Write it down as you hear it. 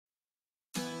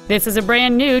This is a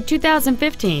brand new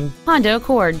 2015 Honda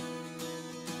Accord.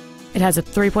 It has a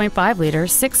 3.5-liter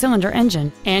six-cylinder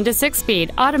engine and a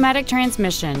six-speed automatic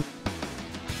transmission.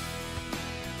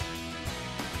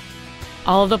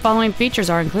 All of the following features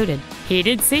are included: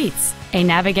 heated seats, a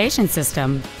navigation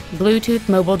system, Bluetooth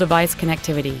mobile device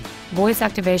connectivity, voice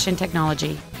activation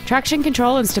technology, traction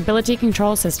control and stability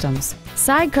control systems,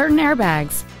 side curtain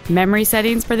airbags, memory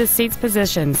settings for the seat's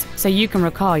positions so you can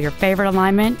recall your favorite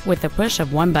alignment with the push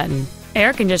of one button,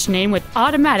 air conditioning with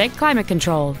automatic climate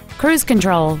control, cruise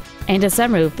control, and a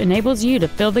sunroof enables you to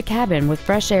fill the cabin with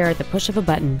fresh air at the push of a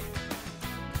button.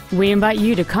 We invite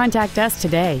you to contact us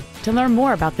today to learn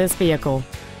more about this vehicle.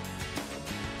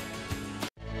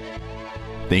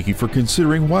 Thank you for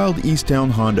considering Wild Easttown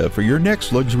Honda for your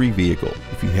next luxury vehicle.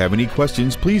 If you have any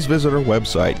questions, please visit our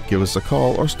website, give us a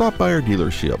call, or stop by our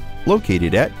dealership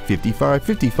located at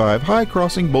 5555 High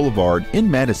Crossing Boulevard in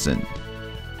Madison.